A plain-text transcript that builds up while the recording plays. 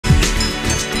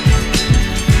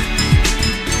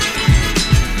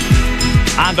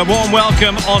And a warm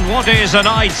welcome on what is an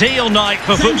ideal night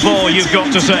for football, you've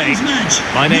got to say.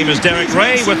 My name is Derek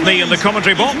Ray. With me in the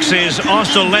commentary box is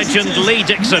Arsenal legend Lee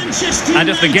Dixon. And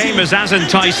if the game is as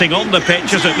enticing on the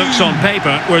pitch as it looks on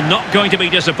paper, we're not going to be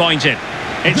disappointed.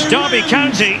 It's Derby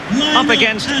County up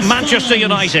against Manchester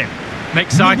United. I'm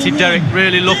excited, Derek.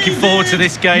 Really looking forward to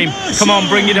this game. Come on,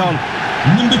 bring it on.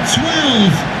 Number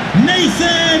 12,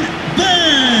 Nathan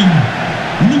Byrne.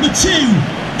 Number 2,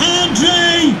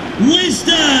 Andre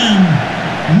Wisdom.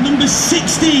 Number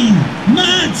 16,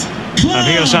 Matt Clark. And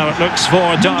here's how it looks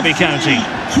for Derby County.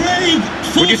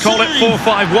 Would you call it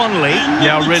 4-5-1, Lee?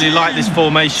 Yeah, I really like this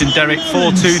formation, Derek.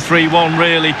 4-2-3-1,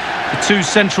 really. The two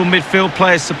central midfield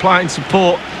players supplying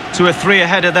support to a three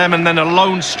ahead of them, and then a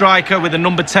lone striker with a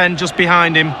number 10 just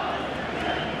behind him.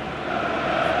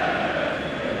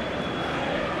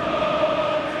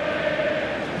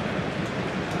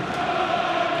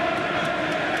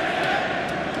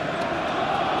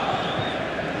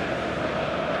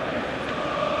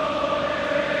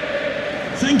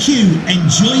 Thank you.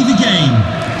 Enjoy the game.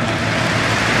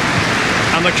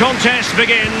 And the contest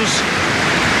begins.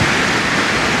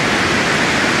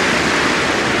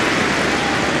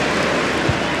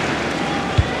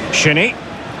 Shinnie.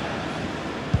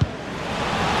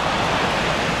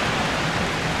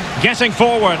 Getting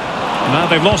forward. Now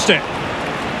they've lost it.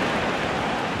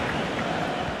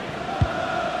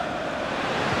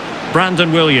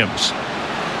 Brandon Williams.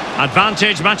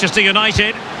 Advantage Manchester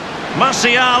United.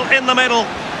 Martial in the middle.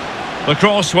 The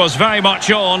cross was very much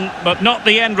on, but not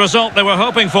the end result they were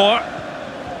hoping for.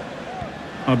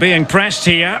 Are being pressed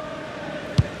here.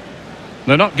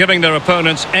 They're not giving their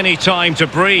opponents any time to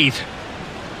breathe.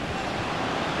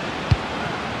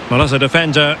 Well, as a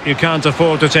defender, you can't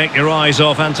afford to take your eyes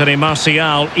off Anthony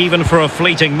Martial, even for a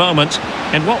fleeting moment.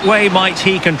 In what way might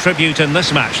he contribute in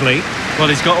this match, Lee? Well,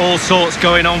 he's got all sorts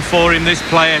going on for him, this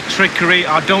player. Trickery,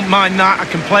 I don't mind that. I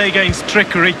can play against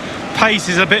trickery. Pace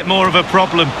is a bit more of a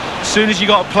problem. As soon as you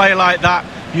got a player like that,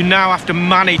 you now have to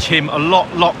manage him a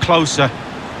lot closer.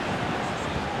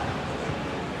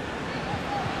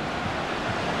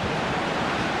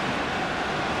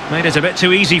 Made it a bit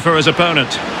too easy for his opponent.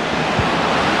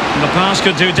 The pass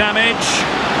could do damage.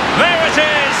 There it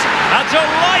is! A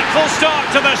delightful start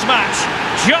to this match.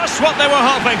 Just what they were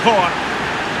hoping for.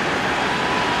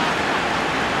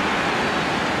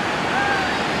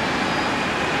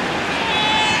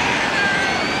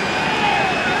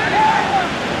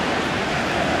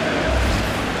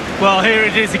 Well, here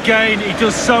it is again. He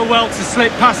does so well to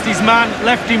slip past his man,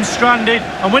 left him stranded,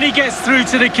 and when he gets through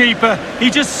to the keeper, he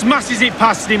just smashes it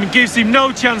past him and gives him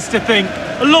no chance to think.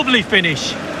 A lovely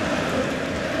finish.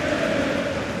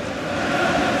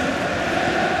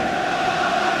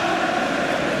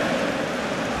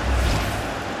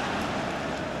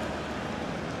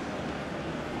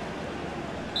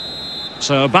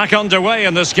 So back underway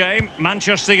in this game,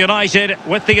 Manchester United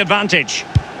with the advantage.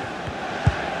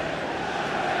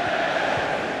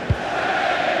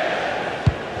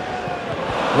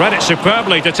 Read it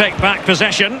superbly to take back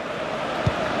possession.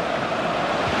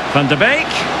 Van de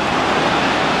Beek.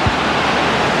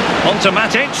 On to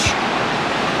Matic.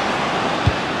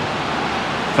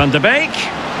 Van de Beek.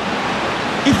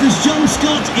 If there's John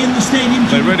Scott in the stadium,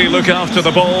 they really look after the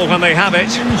ball when they have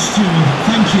it.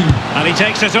 Thank you. And he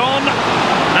takes it on,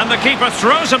 and the keeper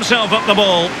throws himself up the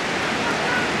ball.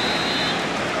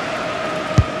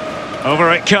 Over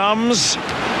it comes,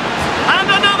 and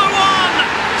another one.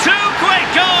 Two quick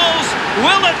goals.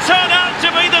 Will it turn out to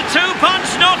be the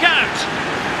two-punch knockout?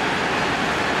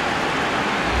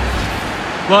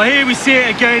 Well, here we see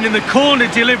it again, and the corner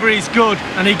delivery is good,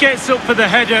 and he gets up for the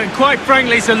header, and quite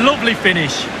frankly, it's a lovely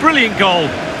finish. Brilliant goal.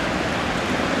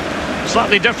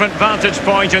 Slightly different vantage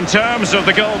point in terms of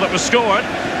the goal that was scored.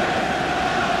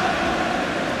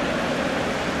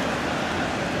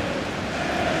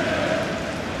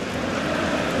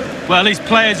 Well, his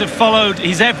players have followed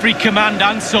his every command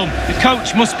and some. The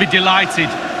coach must be delighted.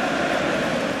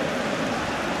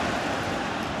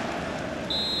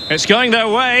 It's going their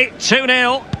way,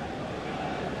 2-0.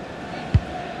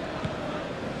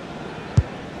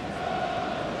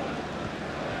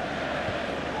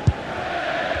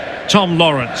 Tom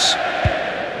Lawrence.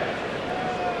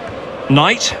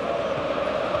 Knight.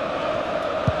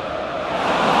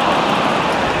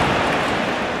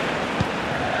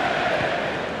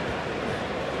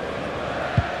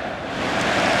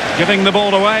 Giving the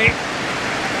ball away.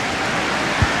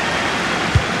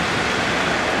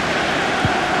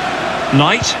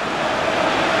 Knight.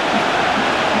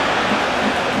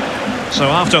 So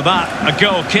after that, a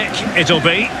goal kick it'll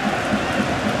be.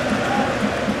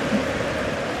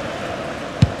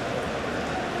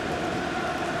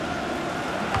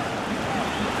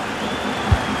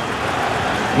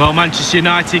 Well, Manchester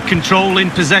United controlling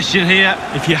possession here.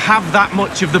 If you have that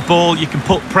much of the ball, you can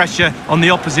put pressure on the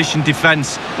opposition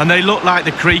defence, and they look like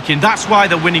they're creaking. That's why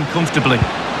they're winning comfortably.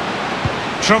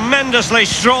 Tremendously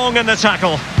strong in the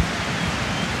tackle.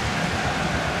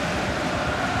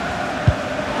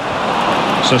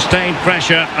 Sustained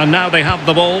pressure, and now they have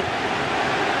the ball.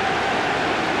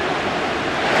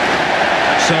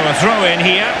 So a throw in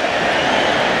here.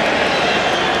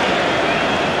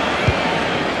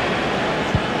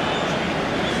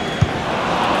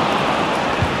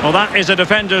 Well, that is a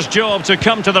defender's job to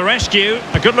come to the rescue.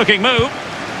 A good-looking move.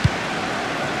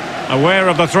 Aware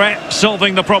of the threat,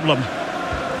 solving the problem.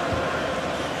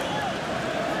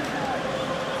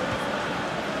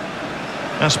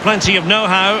 There's plenty of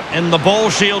know-how in the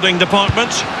ball-shielding department.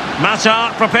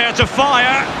 Mata prepared to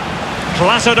fire.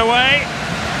 Clattered away.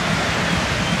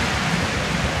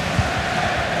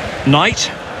 Knight.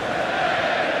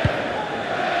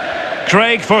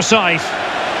 Craig Forsyth.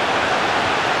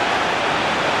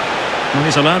 Well,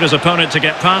 he's allowed his opponent to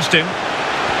get past him.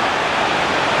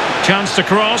 Chance to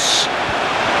cross.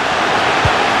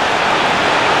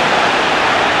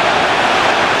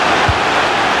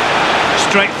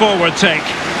 Straightforward take.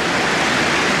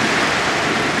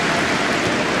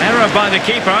 Error by the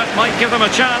keeper might give them a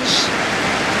chance.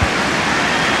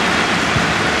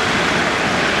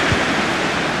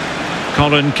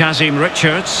 Colin Kazim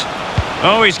Richards.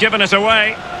 Oh, he's given it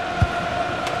away.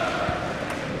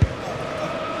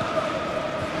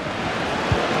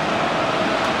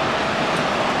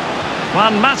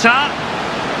 Juan Mata.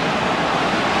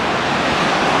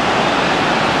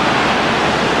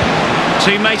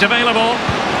 Teammate available.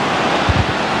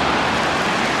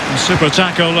 Super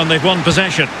tackle, and they've won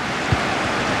possession.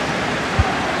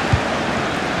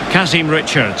 Kazim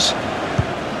Richards.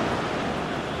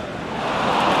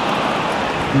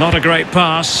 Not a great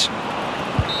pass.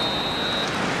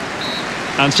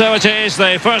 And so it is,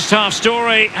 the first half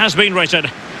story has been written.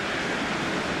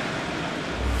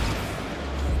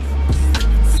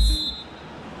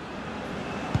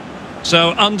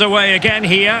 So underway again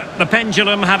here, the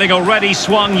pendulum having already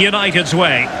swung United's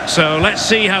way. So let's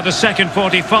see how the second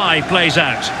 45 plays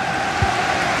out.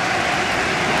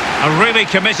 A really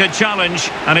committed challenge,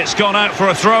 and it's gone out for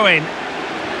a throw-in.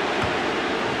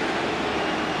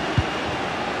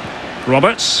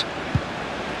 Roberts.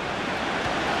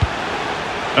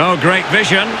 Oh, great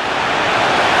vision.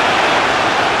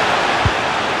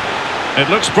 It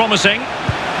looks promising.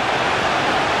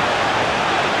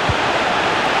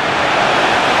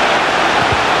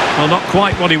 Well, not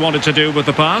quite what he wanted to do with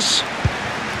the pass.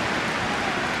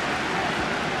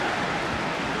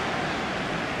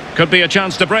 Could be a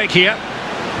chance to break here.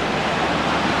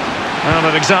 And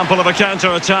an example of a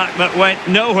counter-attack that went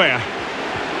nowhere.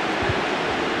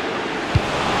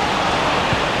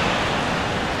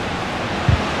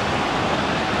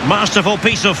 Masterful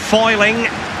piece of foiling.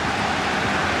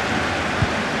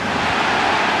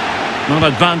 Not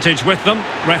advantage with them.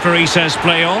 Referee says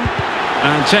play on.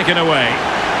 And taken away.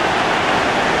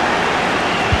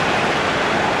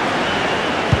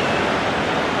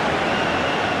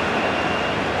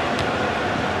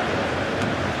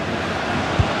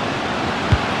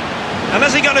 And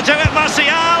is he going to do it, Martial?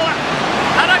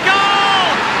 And a goal!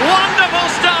 Wonderful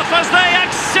stuff as they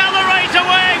accelerate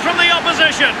away from the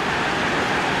opposition.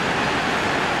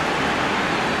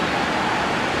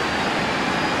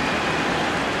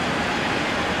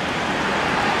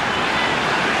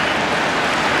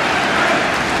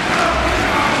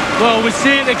 Well, we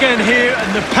see it again here,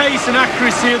 and the pace and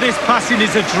accuracy of this passing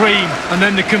is a dream. And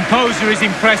then the composure is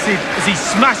impressive as he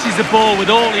smashes the ball with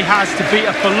all he has to beat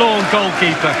a forlorn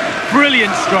goalkeeper.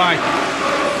 Brilliant strike.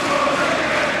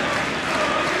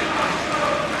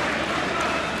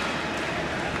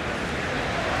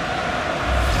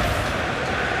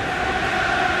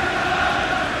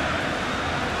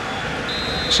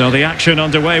 So the action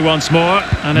underway once more,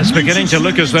 and it's beginning to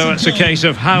look as though it's a case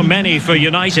of how many for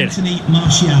United.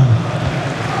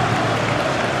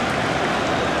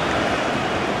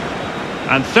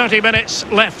 And 30 minutes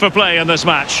left for play in this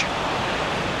match.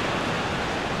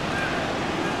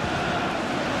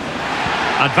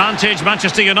 Advantage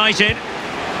Manchester United.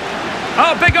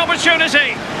 Oh, big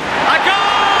opportunity. A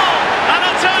goal! And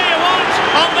I'll tell you what,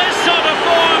 on this sort of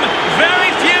form,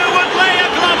 very few would lay a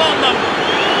glove on them.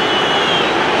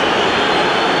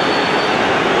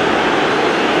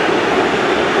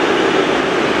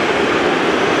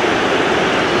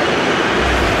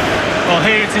 Well,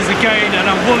 here it is again, and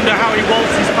I wonder how he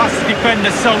waltzes past the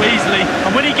defender so easily.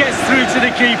 And when he gets through to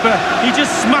the keeper, he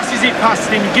just smashes it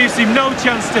past him, gives him no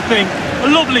chance to think. A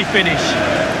lovely finish.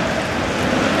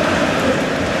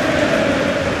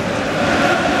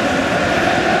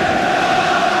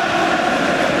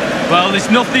 Well,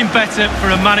 there's nothing better for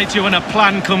a manager when a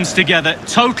plan comes together.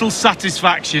 Total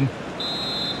satisfaction.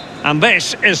 And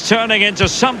this is turning into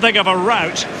something of a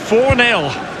rout.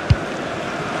 4-0.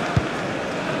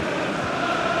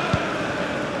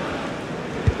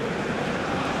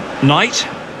 Knight.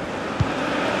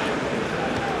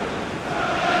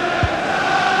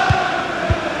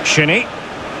 Shinnie.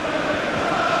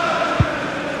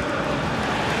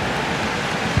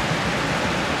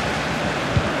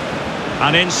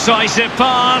 An incisive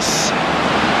pass.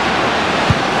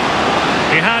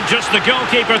 He had just the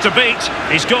goalkeeper to beat.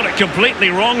 He's got it completely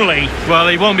wrongly. Well,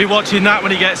 he won't be watching that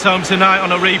when he gets home tonight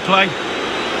on a replay.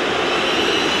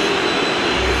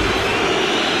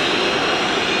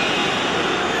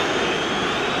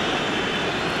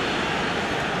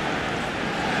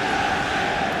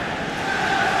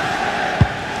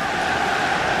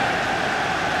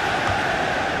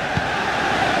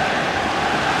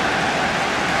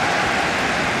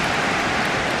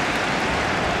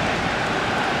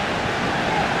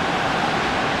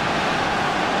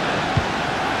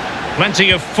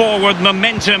 Plenty of forward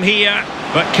momentum here,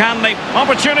 but can they?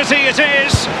 Opportunity it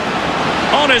is!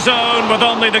 On his own with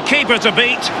only the keeper to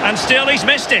beat, and still he's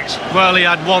missed it. Well, he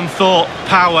had one thought,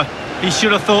 power. He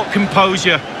should have thought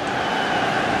composure.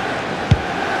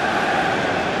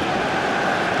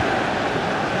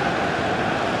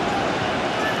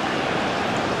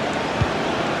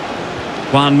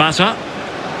 Juan Mata.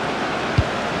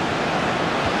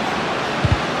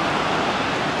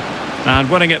 And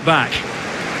winning it back.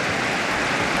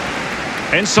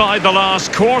 Inside the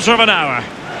last quarter of an hour.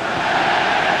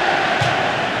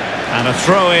 And a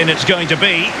throw-in it's going to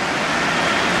be.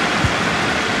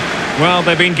 Well,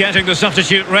 they've been getting the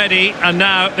substitute ready, and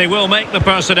now they will make the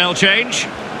personnel change.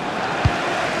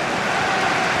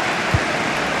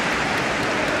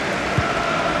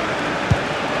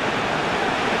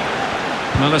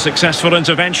 Well, a successful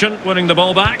intervention, winning the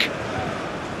ball back.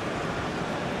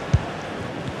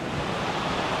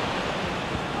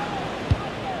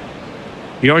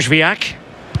 Jožviak.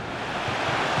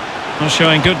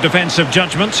 Showing good defensive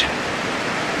judgment.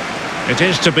 It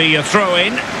is to be a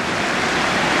throw-in.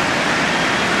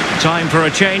 Time for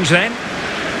a change then.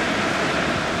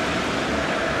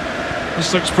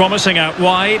 This looks promising out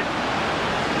wide.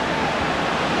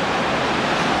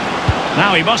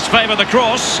 Now he must favour the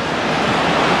cross.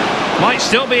 Might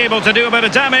still be able to do a bit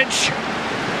of damage.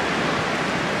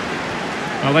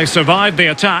 Well, they survived the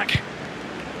attack.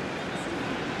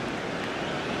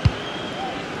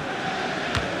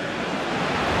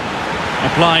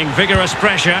 Applying vigorous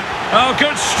pressure. Oh,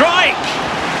 good strike!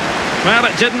 Well,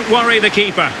 it didn't worry the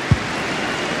keeper.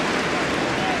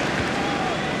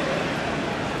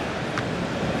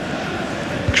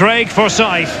 Craig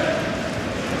Forsyth.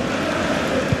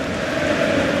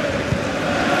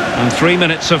 And 3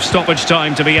 minutes of stoppage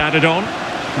time to be added on.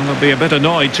 And they'll be a bit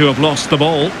annoyed to have lost the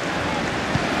ball.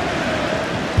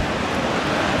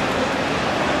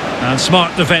 And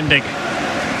smart defending.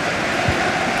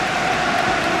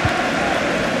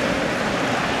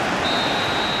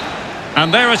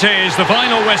 And there it is, the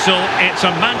final whistle. It's a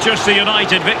Manchester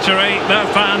United victory. Their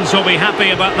fans will be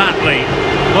happy about that, Lee.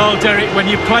 Well, Derek, when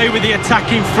you play with the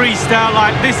attacking freestyle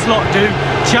like this lot do,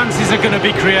 chances are going to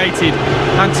be created.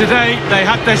 And today, they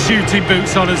had their shooting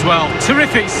boots on as well.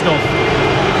 Terrific stuff.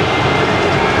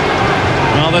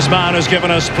 Well, this man has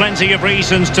given us plenty of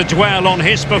reasons to dwell on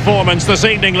his performance this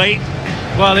evening, Lee.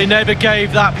 Well, he never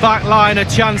gave that back line a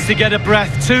chance to get a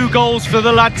breath. 2 goals for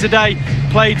the lad today.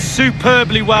 Played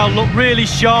superbly well, looked really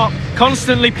sharp,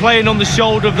 constantly playing on the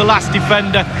shoulder of the last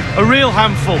defender. A real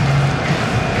handful.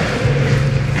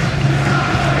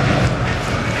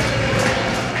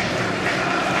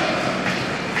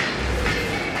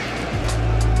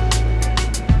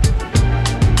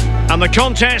 And the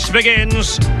contest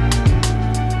begins.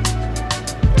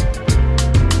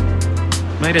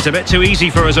 Made it a bit too easy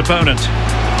for his opponent.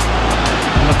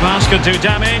 And the pass could do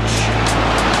damage.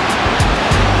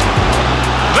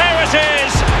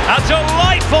 A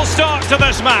delightful start to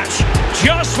this match.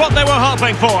 Just what they were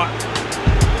hoping for.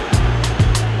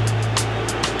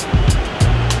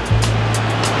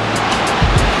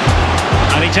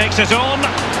 And he takes it on.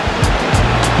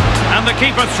 And the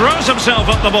keeper throws himself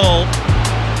at the ball.